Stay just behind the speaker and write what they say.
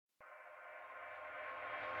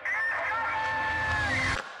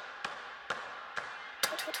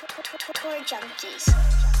Tour junkies.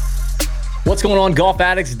 What's going on, golf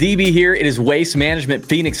addicts? DB here. It is Waste Management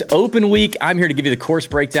Phoenix Open Week. I'm here to give you the course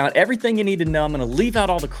breakdown, everything you need to know. I'm going to leave out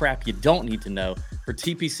all the crap you don't need to know for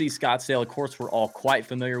TPC Scottsdale, a course we're all quite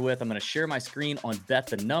familiar with. I'm going to share my screen on Bet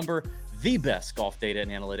the Number, the best golf data and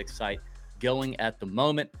analytics site going at the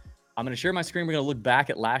moment. I'm going to share my screen. We're going to look back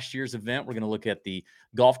at last year's event. We're going to look at the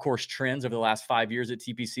golf course trends over the last 5 years at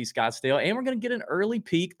TPC Scottsdale, and we're going to get an early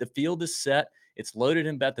peek. The field is set. It's loaded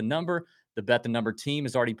in Bet the Number. The Bet the Number team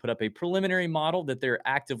has already put up a preliminary model that they're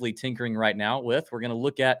actively tinkering right now with. We're going to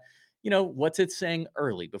look at, what's it saying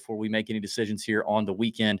early before we make any decisions here on the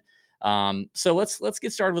weekend. So let's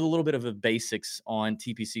get started with a little bit of the basics on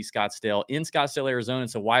TPC Scottsdale. In Scottsdale, Arizona,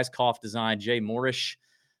 it's a Weiskopf design. Jay Moorish?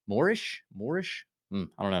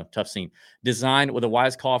 I don't know. Tough scene. Designed with a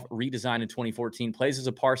Weiskopf redesign in 2014. Plays as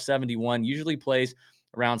a par 71. Usually plays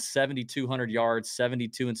around 7,200 yards,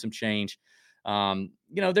 72 and some change. What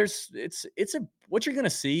you're going to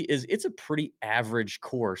see is it's a pretty average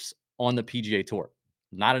course on the PGA Tour.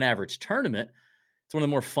 Not an average tournament. It's one of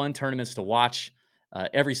the more fun tournaments to watch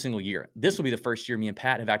every single year. This will be the first year me and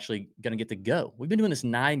Pat have actually going to get to go. We've been doing this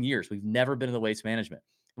 9 years. We've never been to the Waste Management.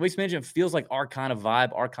 The Waste Management feels like our kind of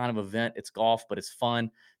vibe, our kind of event. It's golf, but it's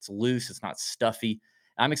fun. It's loose. It's not stuffy.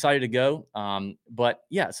 I'm excited to go. But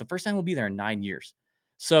yeah, it's the first time we'll be there in 9 years.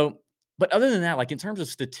 But other than that, like in terms of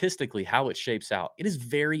statistically how it shapes out, it is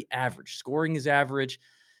very average. Scoring is average.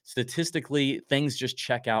 Statistically, things just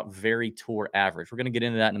check out very tour average. We're going to get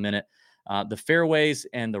into that in a minute. The fairways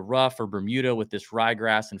and the rough are Bermuda with this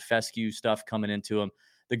ryegrass and fescue stuff coming into them.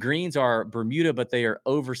 The greens are Bermuda, but they are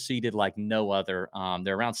overseeded like no other.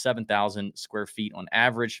 They're around 7,000 square feet on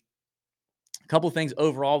average. A couple of things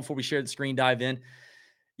overall before we share the screen dive in.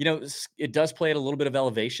 It does play at a little bit of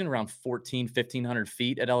elevation, around 1,500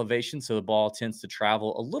 feet at elevation. So the ball tends to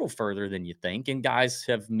travel a little further than you think. And guys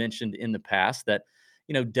have mentioned in the past that,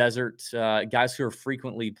 desert guys who are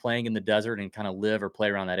frequently playing in the desert and kind of live or play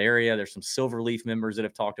around that area. There's some Silverleaf members that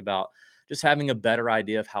have talked about just having a better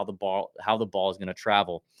idea of how the ball is going to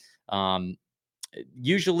travel.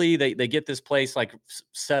 Usually they get this place like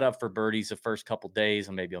set up for birdies the first couple days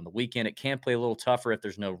and maybe on the weekend. It can play a little tougher if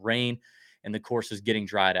there's no rain and the course is getting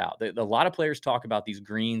dried out. A lot of players talk about these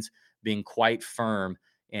greens being quite firm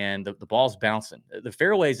and the ball's bouncing. The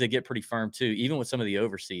fairways, they get pretty firm too, even with some of the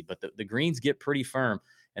overseed, but the greens get pretty firm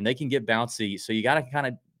and they can get bouncy. So you got to kind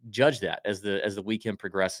of judge that as the weekend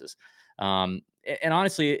progresses. And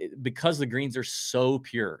honestly, because the greens are so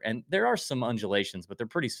pure, and there are some undulations, but they're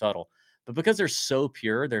pretty subtle. But because they're so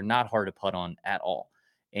pure, they're not hard to putt on at all.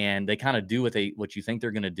 And they kind of do what you think they're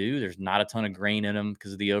going to do. There's not a ton of grain in them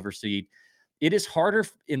because of the overseed. It is harder,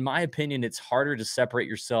 in my opinion, it's harder to separate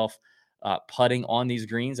yourself putting on these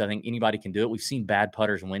greens. I think anybody can do it. We've seen bad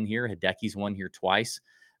putters win here. Hideki's won here twice.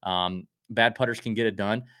 Bad putters can get it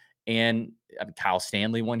done. And Kyle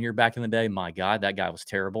Stanley won here back in the day. My God, that guy was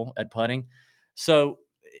terrible at putting. So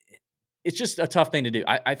it's just a tough thing to do.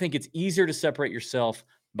 I think it's easier to separate yourself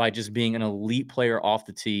by just being an elite player off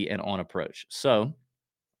the tee and on approach. So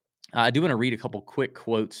I do want to read a couple quick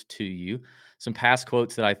quotes to you. Some past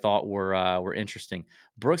quotes that I thought were interesting.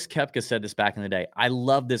 Brooks Koepka said this back in the day. I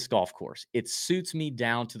love this golf course. It suits me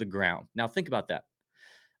down to the ground. Now think about that.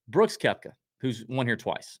 Brooks Koepka, who's won here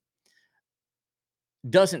twice,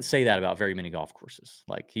 doesn't say that about very many golf courses.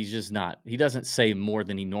 Like he doesn't say more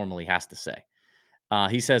than he normally has to say.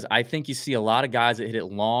 He says, I think you see a lot of guys that hit it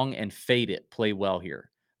long and fade it play well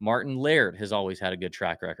here. Martin Laird has always had a good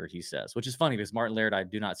track record, he says, which is funny because Martin Laird, I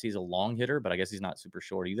do not see as a long hitter, but I guess he's not super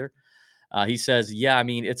short either. He says, yeah, I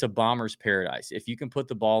mean, it's a bomber's paradise. If you can put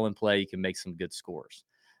the ball in play, you can make some good scores.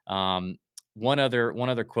 One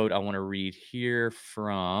other quote I want to read here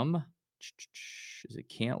from, is it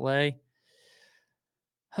Cantlay?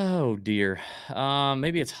 Oh, dear.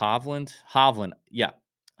 Maybe it's Hovland. Yeah,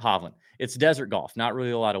 Hovland. It's desert golf, not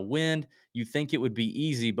really a lot of wind. You think it would be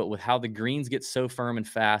easy, but with how the greens get so firm and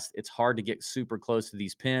fast, it's hard to get super close to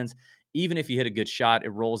these pins. Even if you hit a good shot, it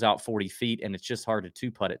rolls out 40 feet, and it's just hard to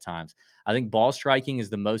two-putt at times. I think ball striking is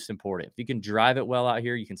the most important. If you can drive it well out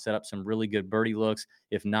here, you can set up some really good birdie looks.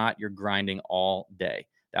 If not, you're grinding all day.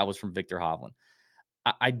 That was from Victor Hovland.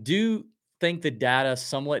 I do think the data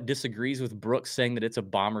somewhat disagrees with Brooks saying that it's a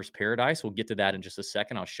bomber's paradise. We'll get to that in just a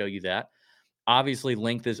second. I'll show you that. Obviously,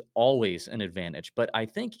 length is always an advantage, but I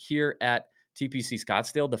think here at TPC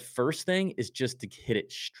Scottsdale, the first thing is just to hit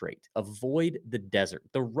it straight. Avoid the desert.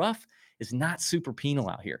 The rough is not super penal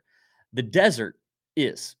out here. The desert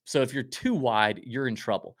is. So if you're too wide, you're in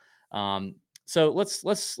trouble. So let's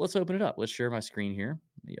open it up. Let's share my screen here.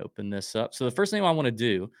 Let me open this up. So the first thing I want to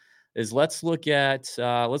do, is let's look at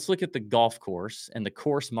the golf course and the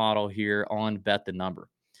course model here on Bet the Number.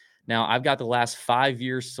 Now, I've got the last 5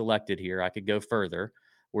 years selected here. I could go further,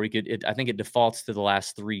 or I think it defaults to the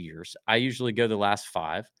last 3 years. I usually go the last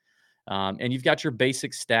five. And you've got your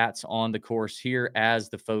basic stats on the course here as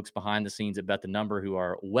the folks behind the scenes at Bet the Number who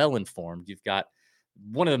are well informed. You've got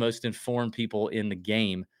one of the most informed people in the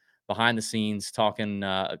game behind the scenes talking,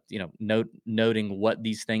 noting what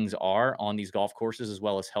these things are on these golf courses, as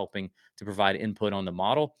well as helping to provide input on the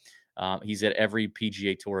model. He's at every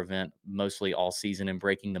PGA Tour event, mostly all season, and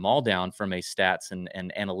breaking them all down from a stats and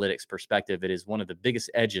analytics perspective. It is one of the biggest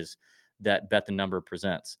edges that Bet the Number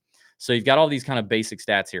presents. So you've got all these kind of basic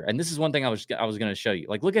stats here, and this is one thing I was going to show you.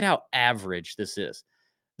 Like, look at how average this is.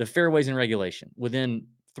 The fairways in regulation within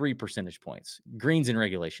 3 percentage points, greens in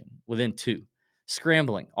regulation within two,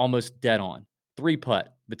 scrambling almost dead on, three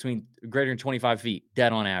putt between greater than 25 feet,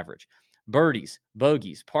 dead on average, birdies,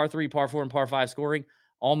 bogeys, par three, par four, and par five scoring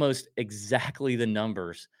almost exactly the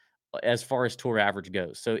numbers as far as tour average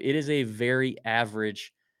goes. So it is a very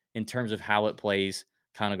average in terms of how it plays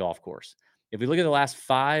kind of golf course. If we look at the last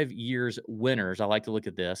 5 years winners, I like to look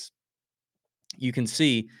at this. You can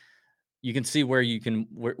see where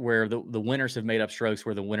the winners have made up strokes,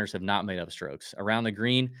 where the winners have not made up strokes. Around the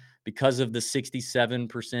green, because of the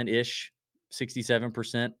 67%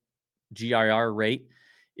 67% GIR rate,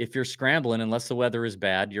 if you're scrambling, unless the weather is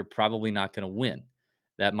bad, you're probably not going to win.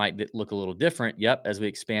 That might look a little different. Yep, as we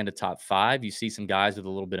expand to top five, you see some guys with a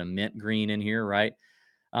little bit of mint green in here, right?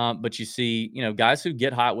 But you see, guys who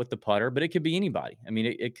get hot with the putter, but it could be anybody. I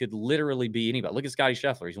mean, it could literally be anybody. Look at Scotty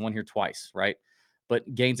Scheffler. He's won here twice, right?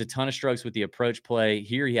 But gains a ton of strokes with the approach play.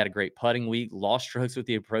 Here, he had a great putting week, lost strokes with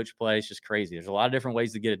the approach play. It's just crazy. There's a lot of different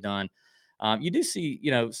ways to get it done. You do see,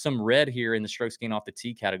 some red here in the strokes gained off the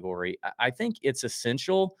tee category. I think it's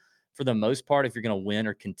essential for the most part if you're going to win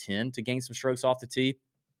or contend to gain some strokes off the tee,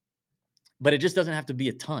 but it just doesn't have to be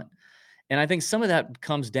a ton. And I think some of that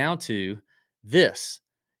comes down to this.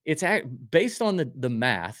 It's based on the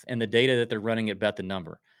math and the data that they're running at Bet the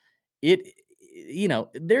Number. It,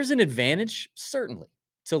 there's an advantage certainly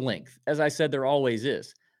to length, as I said, there always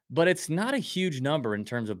is, but it's not a huge number in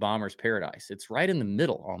terms of Bomber's Paradise. It's right in the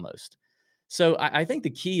middle almost. So I think the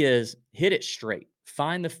key is hit it straight,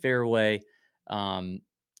 find the fairway. Um,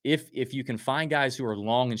 if you can find guys who are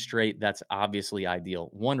long and straight, that's obviously ideal.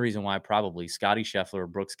 One reason why probably Scotty Scheffler or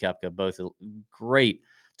Brooks Koepka, both great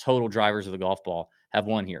total drivers of the golf ball, have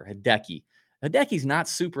won here. Hideki's not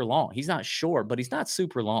super long. He's not short, but he's not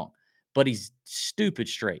super long. But he's stupid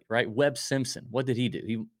straight, right? Webb Simpson, what did he do?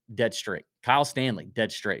 He dead straight. Kyle Stanley,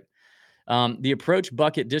 dead straight. The approach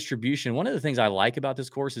bucket distribution. One of the things I like about this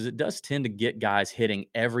course is it does tend to get guys hitting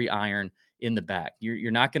every iron in the back.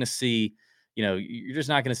 You're not going to see, you're just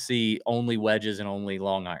not going to see only wedges and only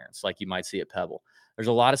long irons like you might see at Pebble. There's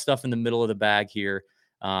a lot of stuff in the middle of the bag here,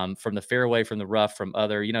 from the fairway, from the rough, from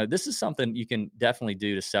other. This is something you can definitely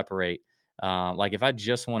do to separate. Like if I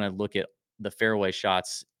just want to look at the fairway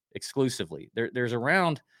shots exclusively, there's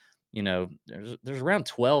around, there's around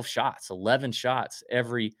 12 shots, 11 shots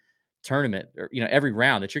every tournament, or every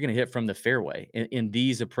round that you're going to hit from the fairway in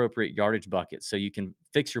these appropriate yardage buckets. So you can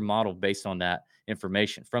fix your model based on that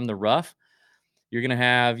information. From the rough, you're going to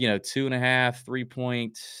have 2.5,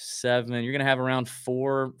 3.7. You're going to have around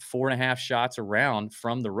 4.5 shots around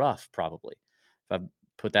from the rough, probably. If I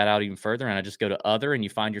put that out even further and I just go to other, and you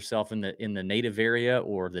find yourself in the native area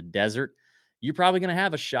or the desert, you're probably going to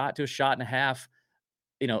have a shot to a shot and a half,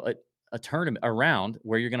 a tournament around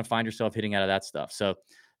where you're going to find yourself hitting out of that stuff. So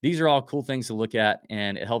these are all cool things to look at,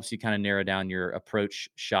 and it helps you kind of narrow down your approach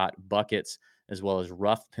shot buckets, as well as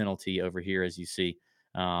rough penalty over here, as you see.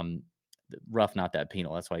 Rough, not that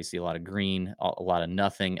penal. That's why you see a lot of green, a lot of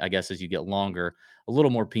nothing. I guess as you get longer, a little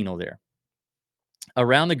more penal there.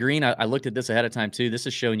 Around the green, I looked at this ahead of time too. This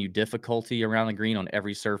is showing you difficulty around the green on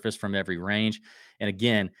every surface from every range. And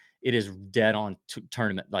again, it is dead on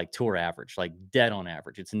tournament, like tour average, like dead on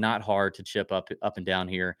average. It's not hard to chip up and down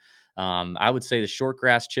here. I would say the short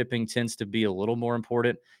grass chipping tends to be a little more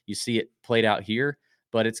important. You see it played out here,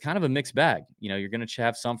 but it's kind of a mixed bag. You're going to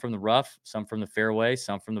have some from the rough, some from the fairway,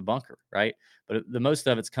 some from the bunker, right? But the most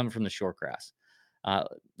of it's coming from the short grass.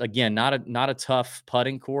 Again, not a tough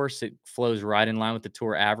putting course. It flows right in line with the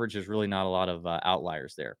tour average. There's really not a lot of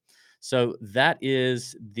outliers there. So that's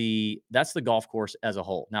the golf course as a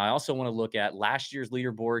whole. Now I also want to look at last year's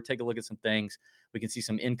leaderboard, take a look at some things. We can see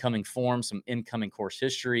some incoming form, some incoming course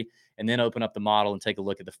history, and then open up the model and take a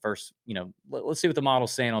look at the first, let's see what the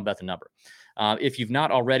model's saying on Bet the Number. If you've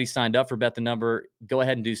not already signed up for Bet the Number, go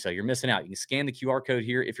ahead and do so. You're missing out. You can scan the QR code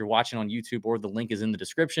here if you're watching on YouTube, or the link is in the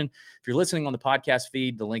description. If you're listening on the podcast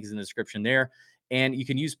feed, the link is in the description there. And you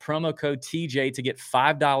can use promo code TJ to get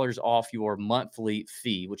 $5 off your monthly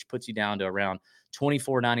fee, which puts you down to around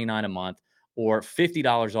 $24.99 a month, or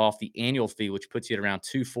 $50 off the annual fee, which puts you at around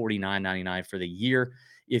 $249.99 for the year.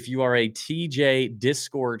 If you are a TJ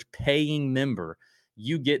Discord paying member,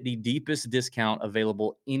 you get the deepest discount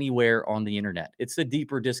available anywhere on the internet. It's the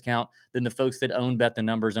deeper discount than the folks that own Bet the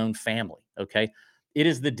Number's own family. Okay. It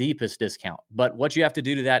is the deepest discount. But what you have to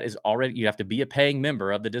do to that is you have to be a paying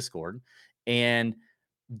member of the Discord and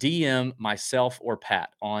DM myself or Pat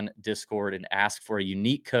on Discord and ask for a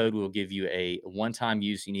unique code. We'll give you a one-time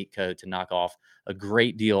use unique code to knock off a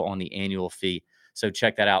great deal on the annual fee. So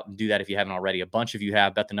check that out and do that if you haven't already. A bunch of you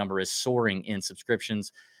have. Bet the Number is soaring in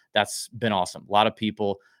subscriptions. That's been awesome. A lot of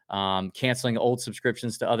people canceling old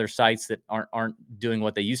subscriptions to other sites that aren't doing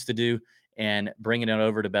what they used to do and bringing it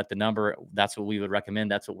over to Bet the Number. That's what we would recommend.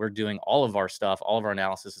 That's what we're doing. All of our stuff, all of our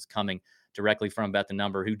analysis is coming directly from Bet the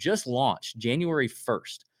Number, who just launched January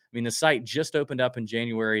 1st. I mean, the site just opened up in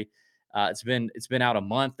January. It's been out a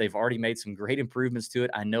month. They've already made some great improvements to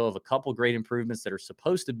it. I know of a couple great improvements that are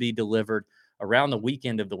supposed to be delivered around the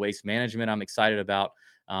weekend of the Waste Management. I'm excited about.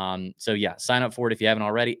 So yeah, sign up for it if you haven't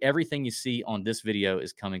already. Everything you see on this video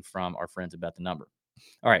is coming from our friends at Bet the Number.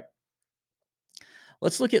 All right,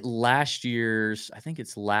 let's look at last year's. I think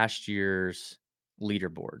it's last year's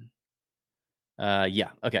leaderboard. Yeah.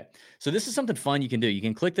 Okay. So this is something fun you can do. You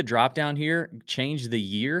can click the drop down here, change the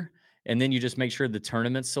year, and then you just make sure the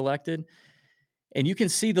tournament's selected, and you can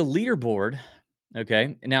see the leaderboard.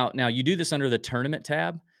 Okay. Now you do this under the tournament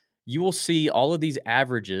tab. You will see all of these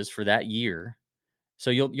averages for that year. So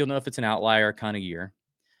you'll know if it's an outlier kind of year.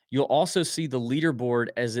 You'll also see the leaderboard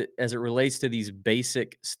as it relates to these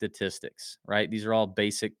basic statistics, right? These are all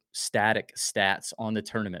basic static stats on the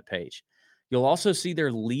tournament page. You'll also see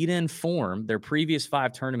their lead-in form, their previous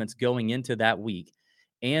 5 tournaments going into that week,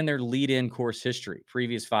 and their lead-in course history,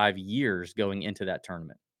 previous 5 years going into that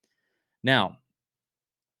tournament. Now,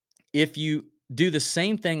 if you do the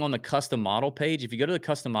same thing on the custom model page, if you go to the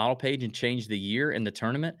custom model page and change the year in the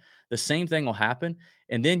tournament, the same thing will happen.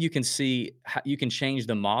 And then you can see how you can change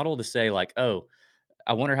the model to say like, oh,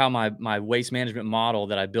 I wonder how my waste management model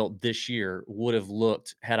that I built this year would have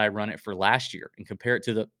looked had I run it for last year, and compare it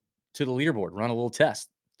to the leaderboard. Run a little test.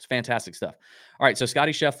 It's fantastic stuff. All right, so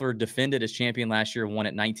Scotty Scheffler defended as champion last year, won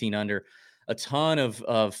at 19 under. A ton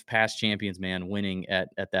of past champions, man, winning at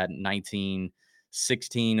that 19.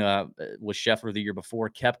 16 was Scheffler the year before.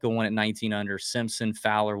 Koepka won at 19 under. Simpson,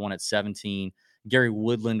 Fowler won at 17. Gary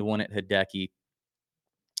Woodland won at Hideki.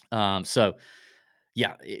 So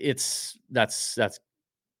yeah, that's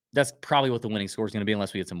probably what the winning score is going to be,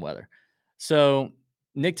 unless we get some weather. So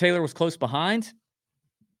Nick Taylor was close behind.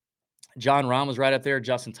 John Rahm was right up there.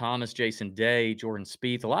 Justin Thomas, Jason Day, Jordan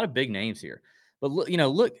Spieth, a lot of big names here. But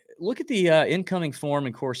look at the incoming form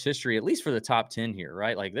and course history, at least for the top 10 here,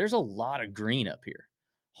 right? Like there's a lot of green up here,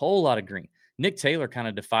 whole lot of green. Nick Taylor kind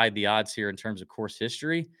of defied the odds here in terms of course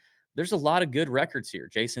history. There's a lot of good records here.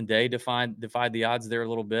 Jason Day defied the odds there a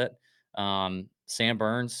little bit. Sam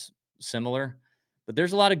Burns, similar. But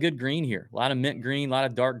there's a lot of good green here, a lot of mint green, a lot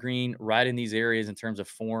of dark green right in these areas in terms of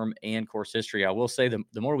form and course history. I will say the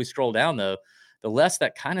more we scroll down, though, the less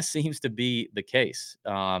that kind of seems to be the case.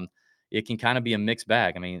 It can kind of be a mixed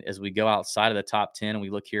bag. I mean, as we go outside of the top 10 and we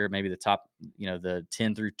look here, maybe the top, the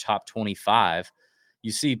 10 through top 25,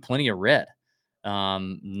 you see plenty of red.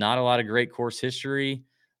 Not a lot of great course history,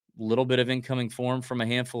 a little bit of incoming form from a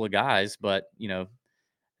handful of guys, but,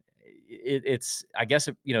 it's I guess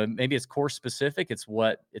maybe it's course specific. It's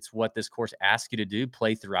what this course asks you to do,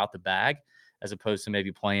 play throughout the bag, as opposed to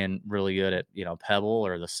maybe playing really good at Pebble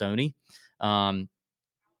or the Sony.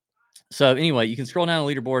 So anyway, you can scroll down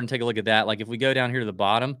the leaderboard and take a look at that. Like if we go down here to the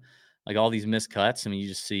bottom, like all these missed cuts, I mean, you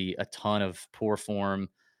just see a ton of poor form,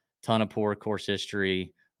 ton of poor course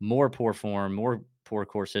history, more poor form, more poor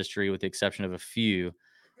course history, with the exception of a few.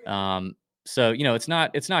 So it's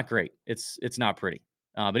not great. It's not pretty.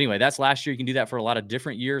 But anyway, that's last year. You can do that for a lot of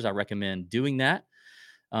different years. I recommend doing that.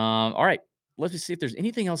 All right, let's see if there's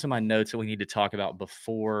anything else in my notes that we need to talk about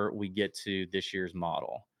before we get to this year's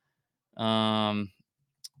model.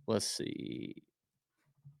 Let's see.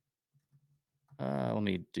 Let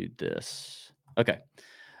me do this. Okay.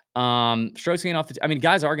 Strokes gained off the I mean,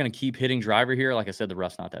 guys are gonna keep hitting driver here. Like I said, the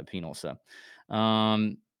rough's not that penal, so,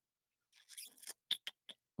 um,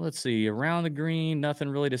 let's see, around the green, nothing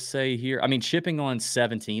really to say here. I mean, chipping on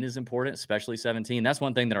 17 is important, especially 17. That's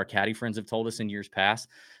one thing that our caddy friends have told us in years past.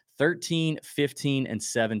 13, 15, and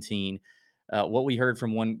 17. What we heard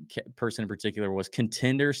from one person in particular was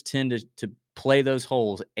contenders tend to play those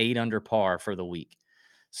holes 8 under par for the week.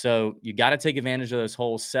 So you got to take advantage of those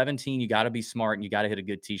holes. 17, you got to be smart and you got to hit a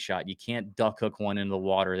good tee shot. You can't duck hook one into the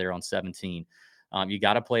water there on 17. You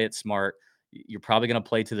got to play it smart. You're probably going to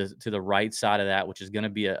play to the right side of that, which is going to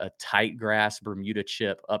be a tight grass Bermuda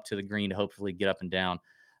chip up to the green to hopefully get up and down.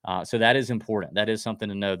 So that is important. That is something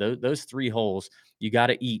to know. Those 3 holes, you got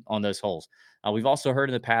to eat on those holes. We've also heard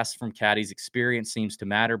in the past from caddies, experience seems to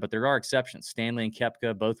matter, but there are exceptions. Stanley and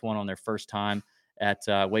Koepka both won on their first time at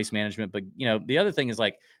Waste Management. But the other thing is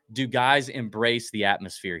like, do guys embrace the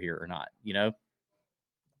atmosphere here or not? Do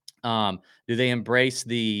they embrace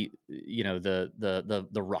the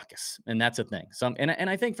ruckus? And that's a thing. And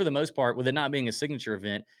I think for the most part, with it not being a signature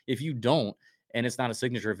event, if you don't and it's not a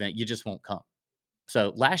signature event, you just won't come.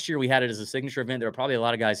 So last year we had it as a signature event. There were probably a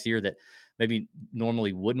lot of guys here that maybe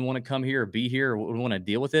normally wouldn't want to come here or be here or wouldn't want to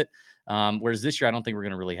deal with it. Whereas this year, I don't think we're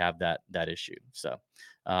going to really have that issue. So,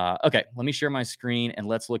 okay, let me share my screen and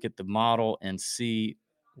let's look at the model and see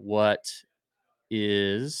what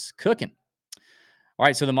is cooking. All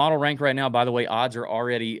right, so the model rank right now, by the way, odds are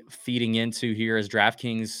already feeding into here as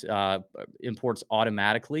DraftKings imports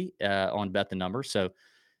automatically on Bet the Number. So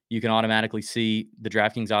you can automatically see the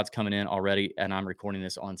DraftKings odds coming in already, and I'm recording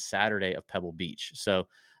this on Saturday of Pebble Beach. So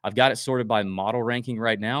I've got it sorted by model ranking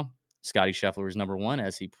right now. Scotty Scheffler is number one,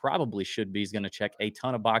 as he probably should be. He's going to check a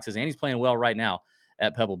ton of boxes, and he's playing well right now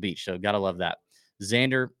at Pebble Beach. So got to love that.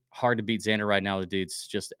 Xander, hard to beat Xander right now. The dude's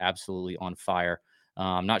just absolutely on fire.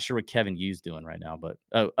 I'm not sure what Kevin Yu's doing right now, but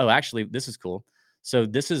actually, this is cool. So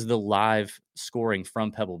this is the live scoring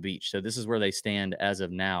from Pebble Beach. So this is where they stand as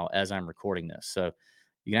of now, as I'm recording this. So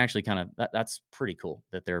you can actually kind of that's pretty cool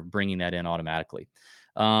that they're bringing that in automatically.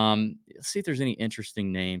 Let's see if there's any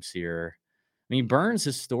interesting names here. I mean, Burns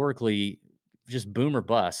historically just boom or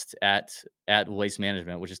bust at Waste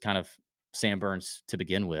Management, which is kind of Sam Burns to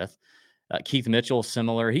begin with. Keith Mitchell,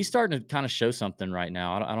 similar. He's starting to kind of show something right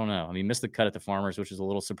now. I don't know. I mean, missed the cut at the Farmers, which is a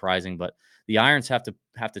little surprising, but the irons have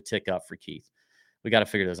to tick up for Keith. We got to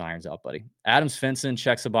figure those irons out, buddy. Adams Fenson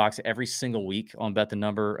checks a box every single week on Bet the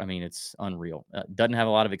Number. I mean, it's unreal. Doesn't have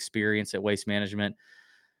a lot of experience at Waste Management,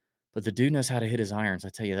 but the dude knows how to hit his irons. I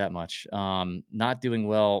tell you that much. Not doing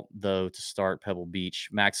well though to start Pebble Beach.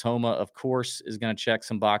 Max Homa, of course, is going to check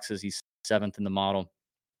some boxes. He's 7th in the model,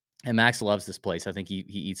 and Max loves this place. I think he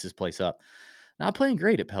eats this place up. Not playing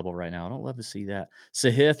great at Pebble right now. I don't love to see that.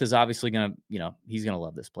 Sahith is obviously going to, he's going to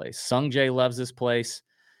love this place. Sung Jae loves this place.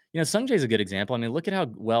 Sung Jae's a good example. I mean, look at how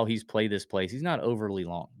well he's played this place. He's not overly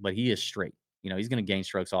long, but he is straight. He's going to gain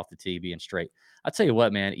strokes off the tee being straight. I'll tell you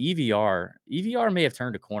what, man, EVR may have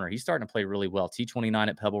turned a corner. He's starting to play really well. T29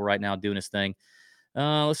 at Pebble right now doing his thing.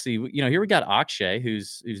 Let's see. Here we got Akshay,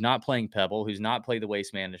 who's not playing Pebble, who's not played the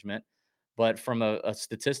Waste Management. But from a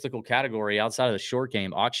statistical category outside of the short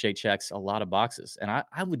game, Akshay checks a lot of boxes. And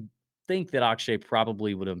I would think that Akshay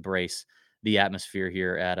probably would embrace the atmosphere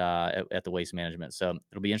here at the Waste Management. So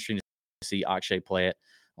it'll be interesting to see Akshay play it.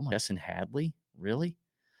 Oh my, Justin Hadley? Really?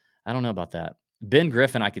 I don't know about that. Ben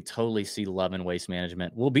Griffin, I could totally see loving Waste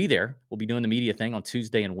Management. We'll be there. We'll be doing the media thing on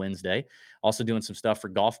Tuesday and Wednesday. Also doing some stuff for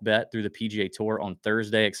Golf Bet through the PGA Tour on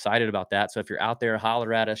Thursday. Excited about that. So if you're out there,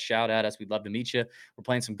 holler at us, shout at us. We'd love to meet you. We're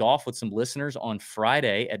playing some golf with some listeners on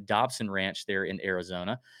Friday at Dobson Ranch there in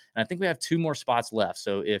Arizona. And I think we have 2 more spots left.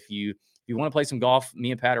 So if you want to play some golf,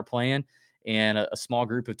 me and Pat are playing. And a small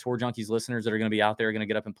group of Tour Junkies listeners that are going to be out there are going to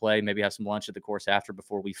get up and play, maybe have some lunch at the course after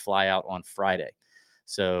before we fly out on Friday.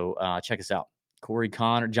 So check us out. Corey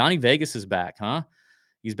Connor. Johnny Vegas is back, huh?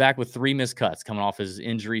 He's back with 3 missed cuts coming off his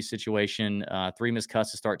injury situation. 3 missed cuts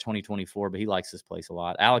to start 2024, but he likes this place a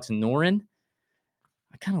lot. Alex Noren.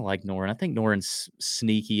 I kind of like Noren. I think Noren's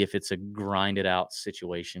sneaky if it's a grinded out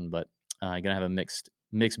situation, but you're going to have a mixed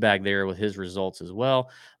bag there with his results as well.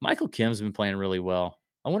 Michael Kim's been playing really well.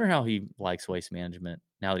 I wonder how he likes Waste Management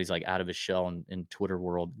now that he's like out of his shell in Twitter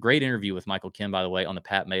world. Great interview with Michael Kim, by the way, on the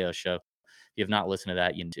Pat Mayo show. If you have not listened to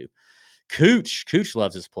that, you need to. Cooch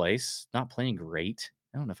loves his place. Not playing great.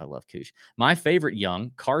 I don't know if I love Cooch. My favorite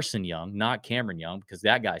Young, Carson Young, not Cameron Young, because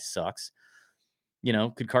that guy sucks.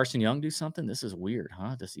 Could Carson Young do something? This is weird,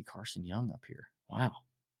 huh? To see Carson Young up here. Wow.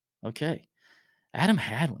 Okay. Adam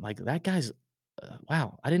Hadwin, like that guy's,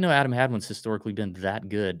 wow. I didn't know Adam Hadwin's historically been that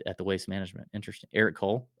good at the Waste Management. Interesting. Eric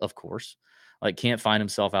Cole, of course. Like can't find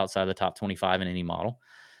himself outside of the top 25 in any model.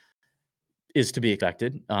 is to be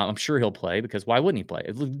expected. I'm sure he'll play because why wouldn't he play?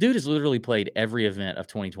 The dude has literally played every event of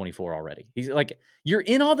 2024 already. He's like, you're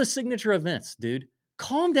in all the signature events, dude.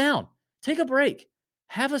 Calm down. Take a break.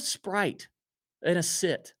 Have a Sprite and a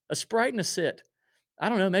sit. A Sprite and a sit. I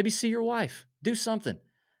don't know. Maybe see your wife. Do something.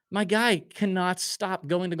 My guy cannot stop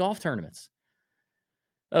going to golf tournaments.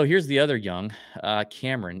 Oh, here's the other Young,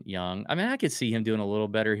 Cameron Young. I mean, I could see him doing a little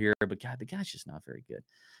better here, but God, the guy's just not very good.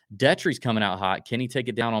 Detry's coming out hot. Can he take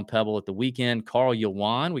it down on Pebble at the weekend? Carl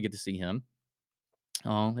Yawan, we get to see him.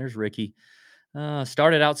 Oh, there's Ricky.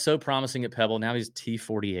 Started out so promising at Pebble. Now he's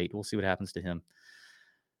T48. We'll see what happens to him.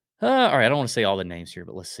 All right, I don't want to say all the names here,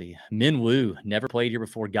 but let's see. Min Woo, never played here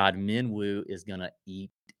before. God, Min Woo is going to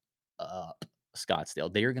eat up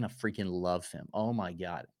Scottsdale. They are going to freaking love him. Oh, my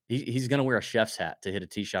God. He's going to wear a chef's hat to hit a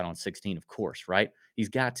tee shot on 16, of course, right? He's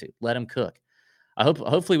got to. Let him cook.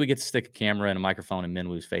 Hopefully we get to stick a camera and a microphone in Min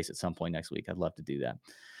Woo's face at some point next week. I'd love to do that.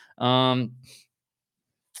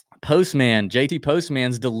 Postman, JT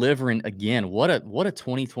Postman's delivering again. What a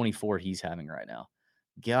 2024 he's having right now.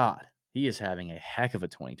 God, he is having a heck of a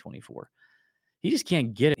 2024. He just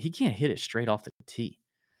can't get it. He can't hit it straight off the tee.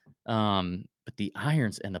 But the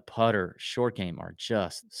irons and the putter short game are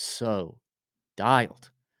just so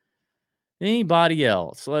dialed. Anybody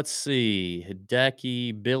else? Let's see.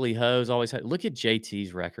 Hideki, Billy Hose always had. Look at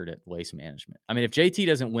JT's record at Waste Management. I mean, if JT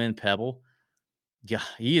doesn't win Pebble, yeah,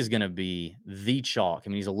 he is going to be the chalk. I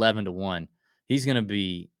mean, he's 11-1. He's going to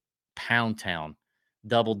be pound town,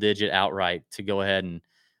 double digit outright to go ahead and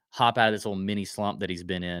hop out of this little mini slump that he's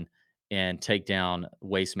been in and take down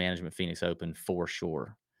Waste Management Phoenix Open for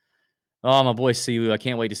sure. Oh, my boy Siwoo. I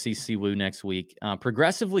can't wait to see Siwoo next week.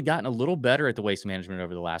 Progressively gotten a little better at the Waste Management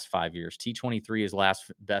over the last 5 years. T23,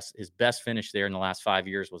 his best finish there in the last 5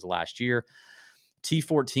 years was last year.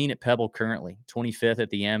 T14 at Pebble currently, 25th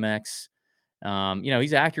at the Amex.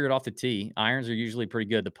 He's accurate off the tee. Irons are usually pretty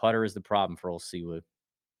good. The putter is the problem for old Siwoo.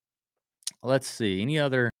 Let's see.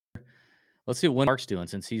 Let's see what Win Park's doing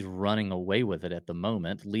since he's running away with it at the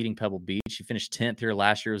moment. Leading Pebble Beach. He finished 10th here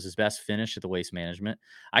last year. It was his best finish at the Waste Management.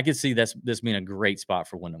 I could see this being a great spot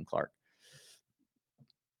for Wyndham Clark.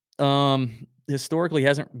 Historically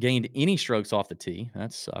hasn't gained any strokes off the tee.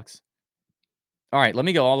 That sucks. All right, let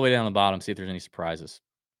me go all the way down the bottom, see if there's any surprises.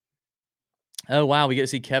 Oh, wow, we get to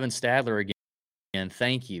see Kevin Stadler again.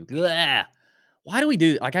 Thank you. Blah. Why do we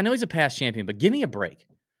do – I know he's a past champion, but give me a break.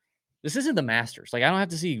 This isn't the Masters. I don't have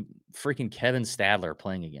to see freaking Kevin Stadler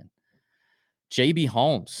playing again. JB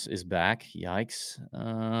Holmes is back. Yikes.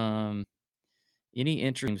 Any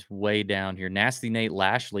interesting way down here? Nasty Nate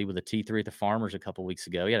Lashley with a T3 at the Farmers a couple weeks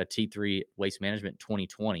ago. He had a T3 Waste Management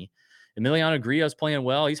 2020. Emiliano Grillo's playing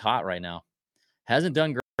well. He's hot right now. Hasn't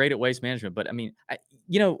done great at Waste Management, but, I mean,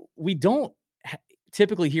 we don't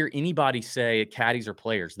typically hear anybody say caddies or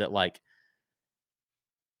players that,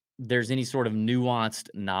 there's any sort of nuanced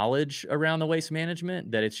knowledge around the Waste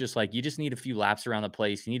Management, that it's just you just need a few laps around the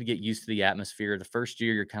place. You need to get used to the atmosphere. The first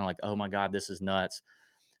year, you're kind of oh my God, this is nuts.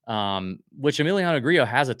 Which Emiliano Grillo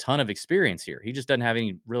has a ton of experience here. He just doesn't have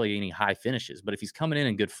any high finishes, but if he's coming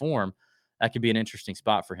in good form, that could be an interesting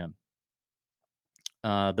spot for him.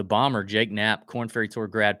 The bomber, Jake Knapp, Korn Ferry Tour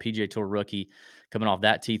grad, PGA Tour rookie, coming off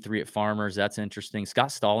that T3 at Farmers. That's interesting.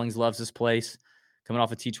 Scott Stallings loves this place, coming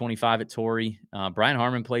off a T25 at Torrey. Brian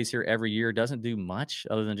Harmon plays here every year. Doesn't do much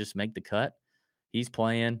other than just make the cut. He's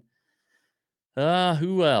playing.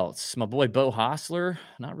 Who else? My boy Bo Hostler,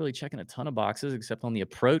 not really checking a ton of boxes except on the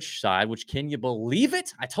approach side, which, can you believe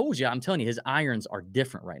it? I told you, I'm telling you, his irons are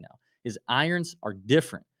different right now. His irons are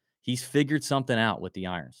different. He's figured something out with the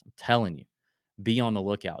irons. I'm telling you. Be on the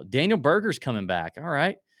lookout. Daniel Berger's coming back. All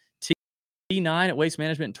right. T9 at Waste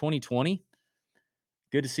Management in 2020.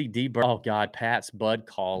 Good to see D. Oh, God. Pat's Bud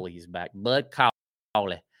Cauley's back. Bud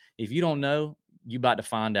Cauley. If you don't know, you about to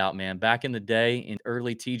find out, man. Back in the day, in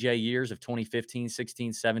early TJ years of 2015,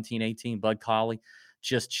 16, 17, 18, Bud Cauley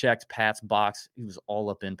just checked Pat's box. He was all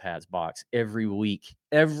up in Pat's box every week.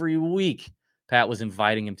 Every week, Pat was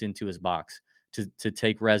inviting him into his box to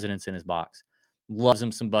take residence in his box. Loves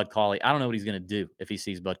him some Bud Cauley. I don't know what he's going to do if he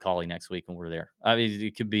sees Bud Cauley next week when we're there. I mean,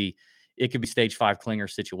 it could be stage 5 clinger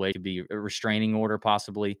situation. It could be a restraining order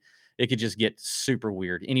possibly. It could just get super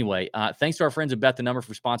weird. Anyway, thanks to our friends at Bet the Number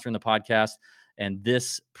for sponsoring the podcast and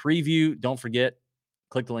this preview. Don't forget,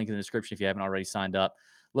 click the link in the description if you haven't already signed up.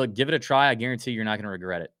 Look, give it a try. I guarantee you're not going to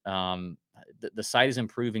regret it. The site is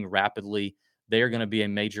improving rapidly. They are going to be a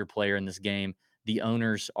major player in this game. The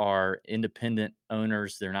owners are independent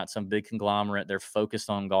owners. They're not some big conglomerate. They're focused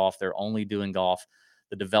on golf. They're only doing golf.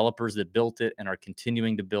 The developers that built it and are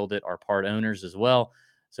continuing to build it are part owners as well.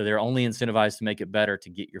 So they're only incentivized to make it better, to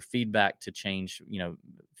get your feedback, to change,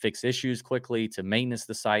 fix issues quickly, to maintenance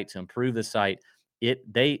the site, to improve the site.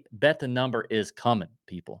 They bet the number is coming,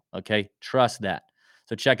 people. Okay. Trust that.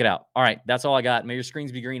 So check it out. All right. That's all I got. May your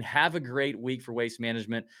screens be green. Have a great week for waste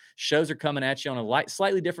management. Shows are coming at you on a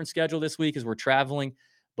slightly different schedule this week as we're traveling,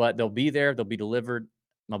 but they'll be there. They'll be delivered.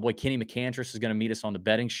 My boy Kenny McCandress is going to meet us on the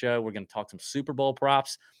betting show. We're going to talk some Super Bowl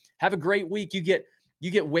props. Have a great week. You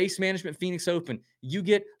get Waste Management Phoenix Open. You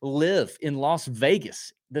get Live in Las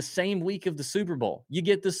Vegas the same week of the Super Bowl. You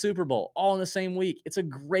get the Super Bowl all in the same week. It's a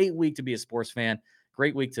great week to be a sports fan.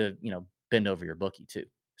 Great week to, bend over your bookie too.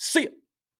 See ya.